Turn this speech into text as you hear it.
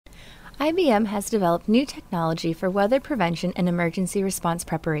IBM has developed new technology for weather prevention and emergency response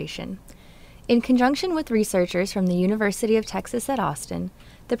preparation. In conjunction with researchers from the University of Texas at Austin,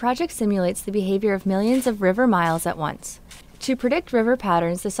 the project simulates the behavior of millions of river miles at once. To predict river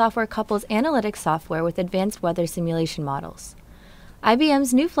patterns, the software couples analytics software with advanced weather simulation models.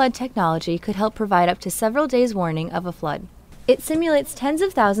 IBM's new flood technology could help provide up to several days' warning of a flood. It simulates tens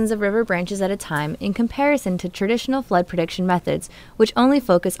of thousands of river branches at a time in comparison to traditional flood prediction methods, which only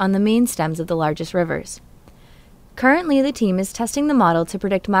focus on the main stems of the largest rivers. Currently, the team is testing the model to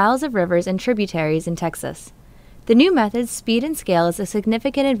predict miles of rivers and tributaries in Texas. The new method's speed and scale is a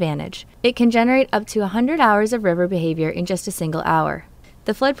significant advantage. It can generate up to 100 hours of river behavior in just a single hour.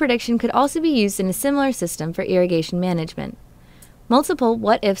 The flood prediction could also be used in a similar system for irrigation management. Multiple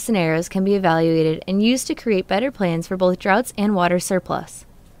what-if scenarios can be evaluated and used to create better plans for both droughts and water surplus.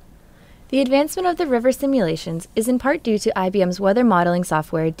 The advancement of the river simulations is in part due to IBM's weather modeling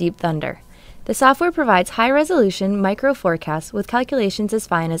software, Deep Thunder. The software provides high-resolution micro-forecasts with calculations as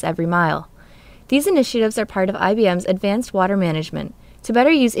fine as every mile. These initiatives are part of IBM's advanced water management to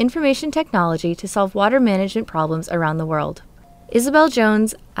better use information technology to solve water management problems around the world. Isabel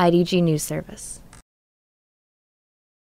Jones, IDG News Service.